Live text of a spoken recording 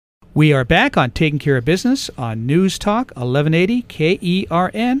We are back on Taking Care of Business on News Talk 1180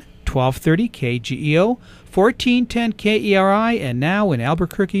 KERN, 1230 KGEO, 1410 KERI, and now in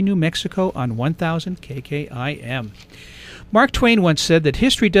Albuquerque, New Mexico on 1000 KKIM. Mark Twain once said that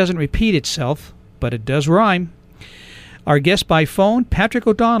history doesn't repeat itself, but it does rhyme. Our guest by phone, Patrick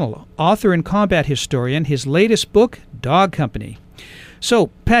O'Donnell, author and combat historian, his latest book, Dog Company. So,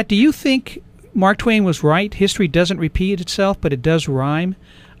 Pat, do you think Mark Twain was right? History doesn't repeat itself, but it does rhyme?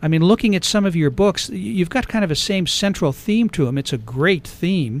 I mean, looking at some of your books, you've got kind of a same central theme to them. It's a great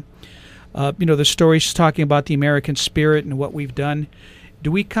theme. The stories talking about the American spirit and what we've done.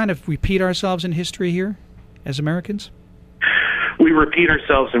 Do we kind of repeat ourselves in history here as Americans? We repeat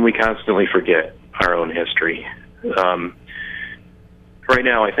ourselves and we constantly forget our own history. Right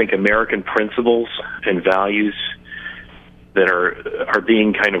now, I think American principles and values that are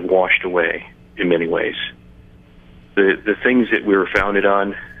being kind of washed away in many ways. The things that we were founded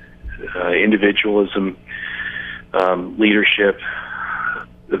on, individualism, leadership,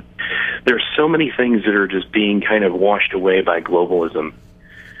 there's so many things that are just being kind of washed away by globalism.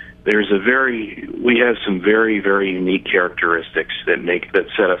 We have some very, very unique characteristics that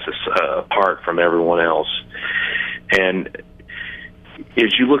set us apart from everyone else. And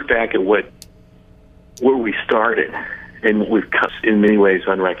as you look back at where we started, and we've in many ways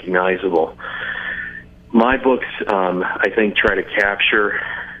unrecognizable. My books, I think, try to capture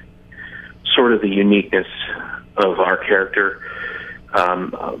sort of the uniqueness of our character.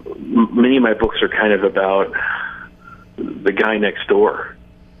 Many of my books are kind of about the guy next door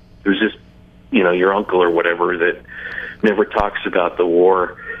who's just, your uncle or whatever that never talks about the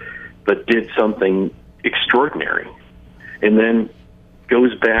war but did something extraordinary and then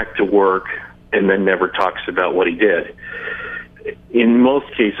goes back to work and then never talks about what he did. In most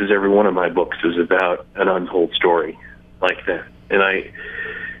cases, every one of my books is about an untold story like that. And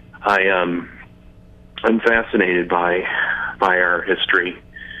I'm fascinated by our history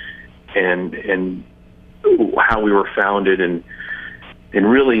and how we were founded and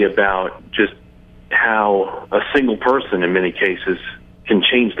really about just how a single person in many cases can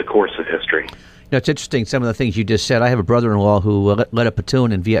change the course of history. It's interesting, some of the things you just said. I have a brother-in-law who led a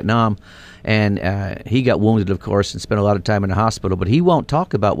platoon in Vietnam, and he got wounded, of course, and spent a lot of time in the hospital, but he won't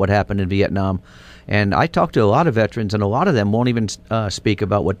talk about what happened in Vietnam. And I talked to a lot of veterans, and a lot of them won't even speak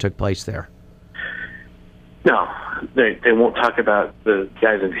about what took place there. No, they won't talk about the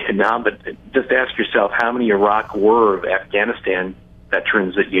guys in Vietnam, but just ask yourself how many Iraq or Afghanistan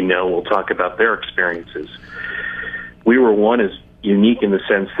veterans that will talk about their experiences. We were one as unique in the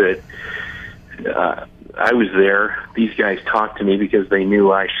sense that I was there. These guys talked to me because they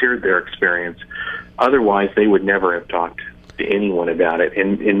knew I shared their experience. Otherwise, they would never have talked to anyone about it.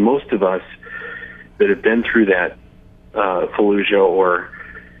 And most of us that have been through that Fallujah or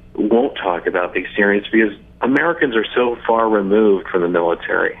won't talk about the experience because Americans are so far removed from the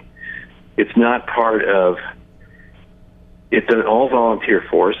military. It's not part of... It's an all-volunteer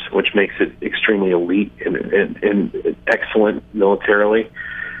force, which makes it extremely elite and excellent militarily.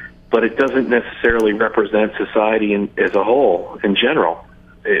 But it doesn't necessarily represent society as a whole, in general.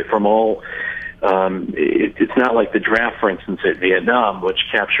 It's not like the draft, for instance, at Vietnam, which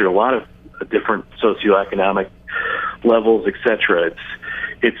captured a lot of different socioeconomic levels, etc.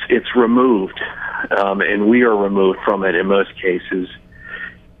 It's removed, and we are removed from it in most cases.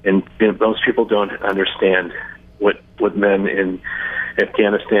 And most people don't understand what men in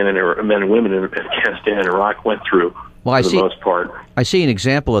Afghanistan and men and women in Afghanistan and Iraq went through. Well, for the most part. I see an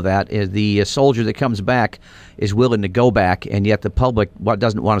example of that is the soldier that comes back is willing to go back, and yet the public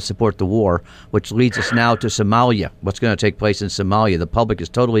doesn't want to support the war, which leads us now to Somalia. What's going to take place in Somalia? The public is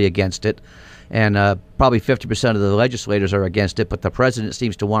totally against it, and probably 50% of the legislators are against it, but the president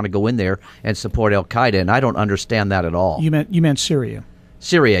seems to want to go in there and support al-Qaeda, and I don't understand that at all. You meant Syria.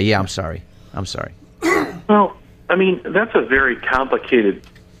 Syria, yeah, I'm sorry. Well, I mean, that's a very complicated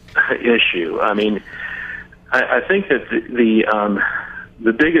issue. I mean, I think that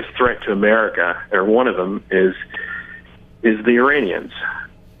the biggest threat to America, or one of them, is the Iranians.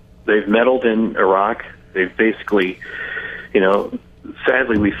 They've meddled in Iraq. They've basically,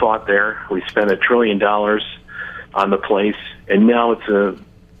 sadly, we fought there. We spent $1 trillion on the place, and now it's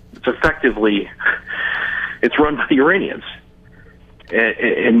effectively run by the Iranians.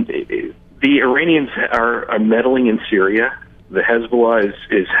 And the Iranians are meddling in Syria. The Hezbollah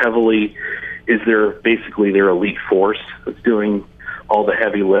is basically their elite force that's doing all the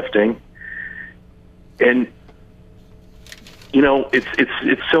heavy lifting. And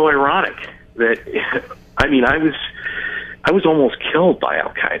it's so ironic that I was almost killed by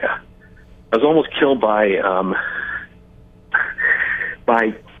al-Qaeda. I was almost killed by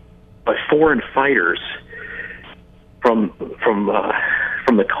by foreign fighters from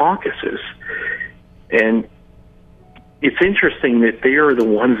the Caucasus, and it's interesting that they are the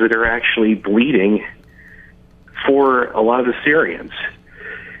ones that are actually bleeding for a lot of the Syrians.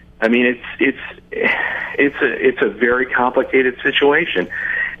 I mean, it's a very complicated situation,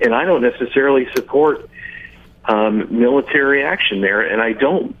 and I don't necessarily support military action there, and I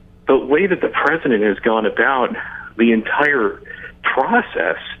don't. The way that the president has gone about the entire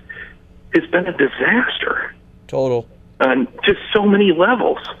process has been a disaster. Total. On just so many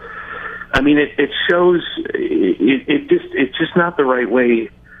levels. I mean, it shows it's just not the right way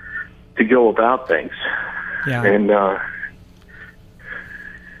to go about things. Yeah. And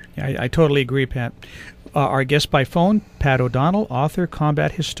I totally agree, Pat. Our guest by phone, Pat O'Donnell, author,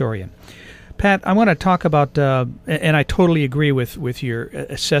 combat historian. Pat, I want to talk about, and I totally agree with your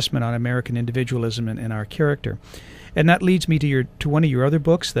assessment on American individualism and our character, and that leads me to one of your other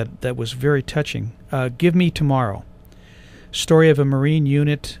books that was very touching. Give Me Tomorrow, story of a Marine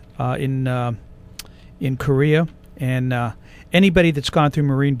unit in Korea, and anybody that's gone through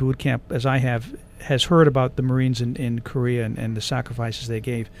Marine boot camp, as I have, has heard about the Marines in Korea and the sacrifices they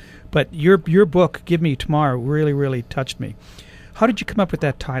gave. But your book, Give Me Tomorrow, really, really touched me. How did you come up with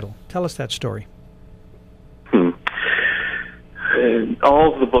that title? Tell us that story.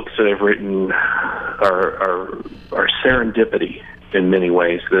 All of the books that I've written are serendipity in many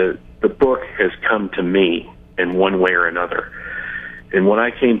ways. The book has come to me in one way or another. And when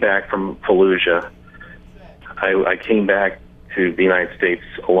I came back from Fallujah, I came back to the United States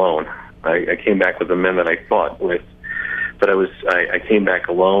alone. I came back with the men that I fought with, but I came back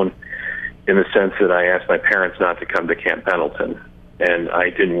alone in the sense that I asked my parents not to come to Camp Pendleton, and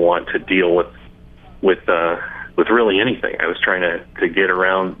I didn't want to deal with really anything. I was trying to get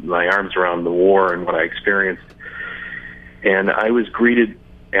my arms around the war and what I experienced, and I was greeted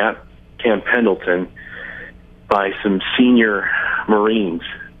at Camp Pendleton by some senior Marines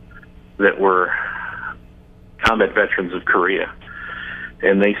that were combat veterans of Korea.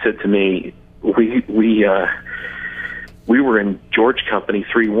 And they said to me, we were in George Company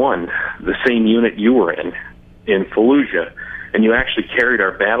 3-1, the same unit you were in Fallujah, and you actually carried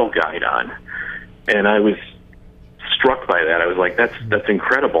our battle guide on. And I was struck by that. I was like, that's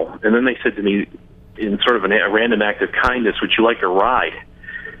incredible. And then they said to me, in sort of a random act of kindness, would you like a ride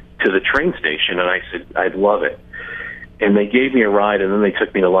to the train station? And I said, I'd love it. And they gave me a ride, and then they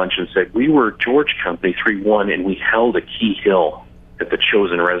took me to lunch and said, we were George Company 3-1, and we held a key hill at the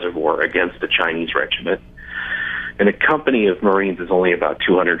Chosin Reservoir against the Chinese regiment. And a company of Marines is only about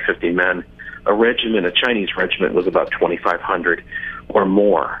 250 men. A Chinese regiment was about 2,500 or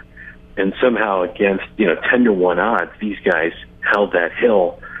more. And somehow against 10-to-1 odds, these guys held that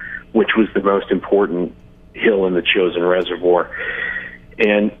hill, which was the most important hill in the Chosin Reservoir.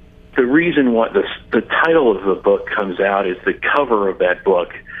 And the reason why the title of the book comes out is the cover of that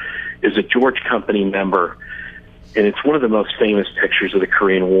book is a George Company member, and it's one of the most famous pictures of the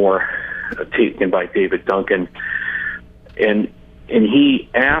Korean War, taken by David Duncan. And he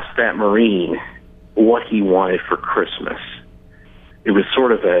asked that Marine what he wanted for Christmas. It was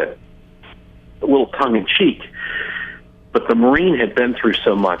sort of a little tongue-in-cheek, but the Marine had been through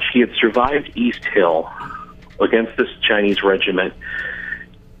so much. He had survived East Hill against this Chinese regiment,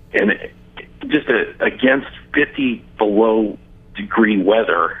 and just against 50 below degree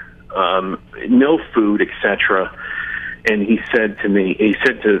weather, no food, etc. And he said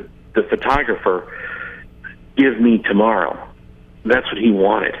to the photographer, give me tomorrow. That's what he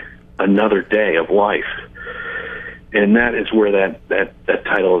wanted, another day of life. And that is where that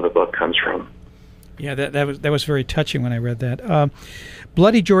title of the book comes from. Yeah, that was very touching when I read that.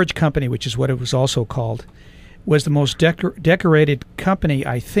 Bloody George Company, which is what it was also called, was the most decorated company,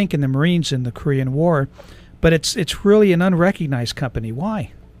 I think, in the Marines in the Korean War, but it's really an unrecognized company.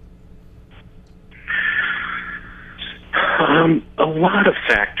 Why? A lot of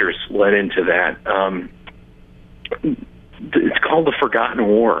factors led into that. It's called the Forgotten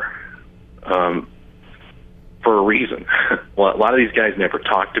War for a reason. A lot of these guys never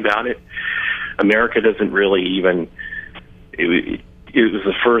talked about it. America doesn't really even... It was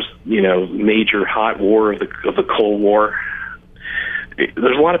the first, major hot war of the Cold War.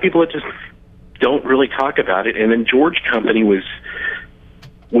 There's a lot of people that just don't really talk about it. And then George Company was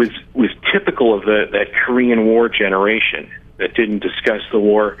typical of that Korean War generation that didn't discuss the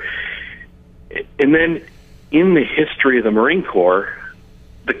war. And then in the history of the Marine Corps,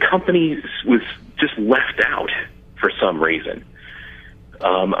 the company was just left out for some reason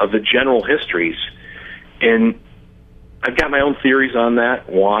of the general histories. And I've got my own theories on that.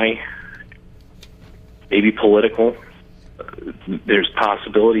 Why? Maybe political. there's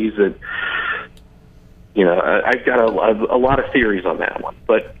possibilities that, I've got a lot of theories on that one,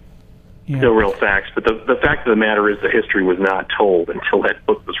 but no real facts. But the fact of the matter is the history was not told until that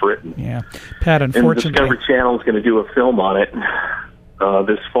book was written. Yeah, Pat, unfortunately... And the Discovery Channel is going to do a film on it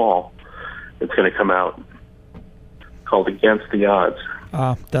this fall. It's going to come out called Against the Odds.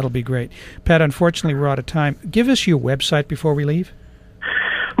 That'll be great. Pat, unfortunately, we're out of time. Give us your website before we leave.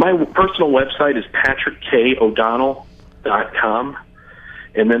 My personal website is patrickkodonnell.com,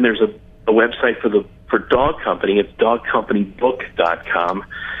 and then there's a website for Dog Company. It's dogcompanybook.com,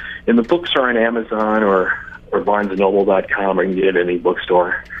 and the books are on Amazon or barnesandnoble.com, or you can get it at any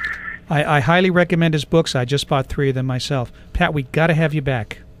bookstore. I highly recommend his books. I just bought 3 of them myself. Pat, we got to have you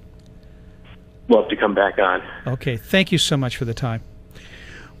back. Love to come back on. Okay, thank you so much for the time.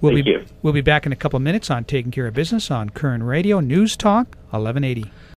 Thank you. We'll be back in a couple of minutes on Taking Care of Business on Koerner Radio, News Talk, 1180.